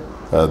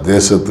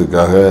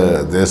தேசத்துக்காக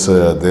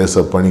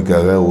தேச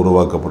பணிக்காக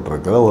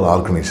உருவாக்கப்பட்டிருக்கிற ஒரு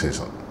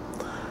ஆர்கனைசேஷன்.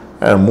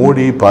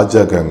 மோடி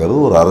பாஜகங்கிறது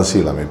ஒரு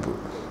அரசியல் அமைப்பு.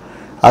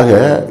 ஆக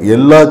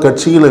எல்லா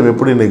கட்சிகளும்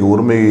எப்படி இன்னைக்கு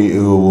உரிமை,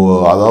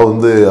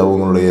 அதாவது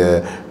அவங்களுடைய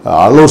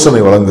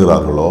ஆலோசனை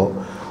வழங்குகிறார்களோ,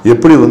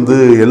 எப்படி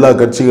எல்லா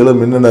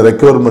கட்சிகளும் என்னென்ன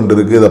ரெக்குவயர்மெண்ட்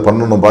இருக்குது இதை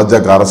பண்ணணும்,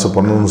 பாஜக அரசு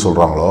பண்ணணும்னு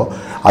சொல்கிறாங்களோ,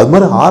 அது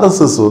மாதிரி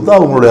ஆர்எஸ்எஸ்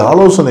அவங்களுடைய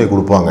ஆலோசனை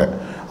கொடுப்பாங்க.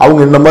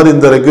 அவங்க இந்த மாதிரி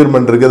இந்த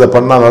ரெக்யூர்மெண்ட் இருக்குது, இதை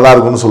பண்ணால் நல்லா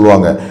இருக்குன்னு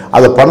சொல்லுவாங்க.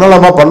 அதை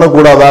பண்ணலாமா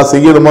பண்ணக்கூடாதா,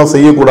 செய்யணுமா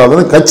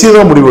செய்யக்கூடாதுன்னு கட்சி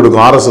தான்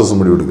முடிவெடுக்கும், ஆர்எஸ்எஸ்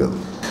முடிவெடுக்காது.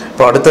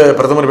 இப்போ அடுத்த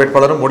பிரதமர்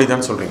வேட்பாளரும் மோடி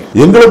தான் சொல்கிறீங்க?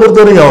 எங்களை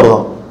பொறுத்த வரைக்கும் அவர்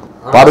தான்,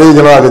 பாரதிய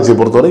ஜனதா கட்சியை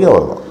பொறுத்த வரைக்கும்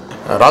அவர் தான்.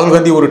 ராகுல்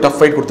காந்தி ஒரு டஃப்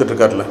ஃபைட் கொடுத்துட்டு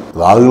இருக்காருல்ல?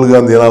 ராகுல்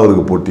காந்தியெல்லாம்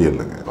அவருக்கு போட்டி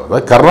இல்லைங்க.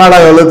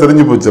 கர்நாடகாவில்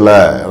தெரிஞ்சு போச்சுல,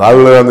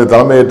 ராகுல் காந்தி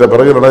தலைமையேற்ற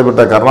பிறகு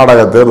நடைபெற்ற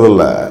கர்நாடகா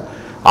தேர்தலில்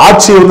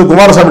ஆட்சி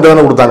குமாரசாமி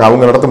தானே கொடுத்தாங்க,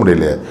 அவங்க நடத்த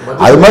முடியலையே.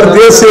 அது மாதிரி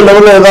தேசிய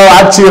லெவலில் ஏதாவது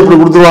ஆட்சி எப்படி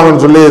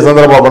கொடுத்துருவாங்கன்னு சொல்லி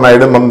சந்திரபாபு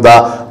நாயுடு, மம்தா,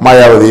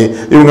 மாயாவதி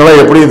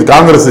இவங்கெல்லாம் எப்படி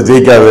காங்கிரஸ்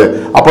ஜெயிக்காது,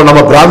 அப்போ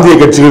நம்ம பிராந்திய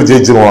கட்சிகள்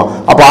ஜெயிச்சிருவோம்,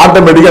 அப்போ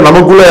ஆட்டோமேட்டிக்காக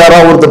நமக்குள்ள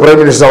யாராவது ஒருத்தர்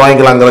பிரைம் மினிஸ்டர்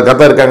வாங்கிக்கலாங்கிற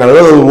கதை இருக்காங்க.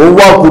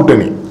 ஒவ்வொரு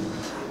கூட்டணி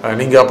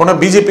நீங்க அப்போனா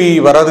பிஜேபி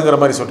வராதுங்கிற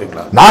மாதிரி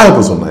சொல்றீங்களா? நான்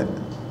இப்போ சொன்னேன்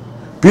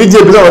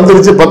பிஜேபி தான்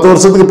வந்துருச்சு, 10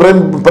 வருஷத்துக்கு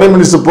பிரைம்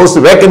மினிஸ்டர் போஸ்ட்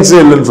வேகன்சி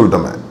இல்லைன்னு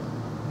சொல்லிட்டோமே,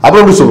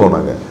 அப்புறம் எப்படி சொல்லுவோம்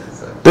நாங்கள்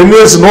 10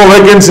 years no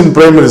vacancy in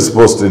prime minister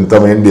post in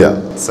India.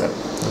 Sir,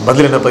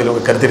 பதில் என்ன பதில்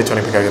உங்க கருத்தை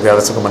சொன்னதுக்காக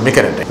அரசுக்கு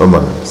மிக்க நன்றி.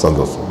 ரொம்ப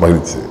சந்தோஷம்,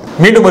 மகிழ்ச்சி.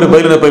 மீண்டும் ஒரு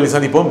பதில் என்ன பதில்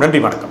சந்திப்போம்.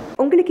 நன்றி, வணக்கம்.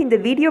 உங்களுக்கு இந்த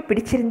வீடியோ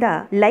பிடிச்சிருந்தா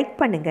லைக்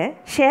பண்ணுங்க,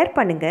 ஷேர்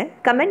பண்ணுங்க,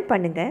 கமெண்ட்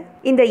பண்ணுங்க.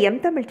 இந்த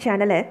எம் தமிழ்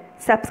சேனலை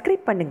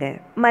சப்ஸ்கிரைப் பண்ணுங்க.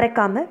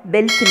 மறக்காம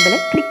பெல் சிம்பலை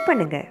கிளிக்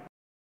பண்ணுங்க.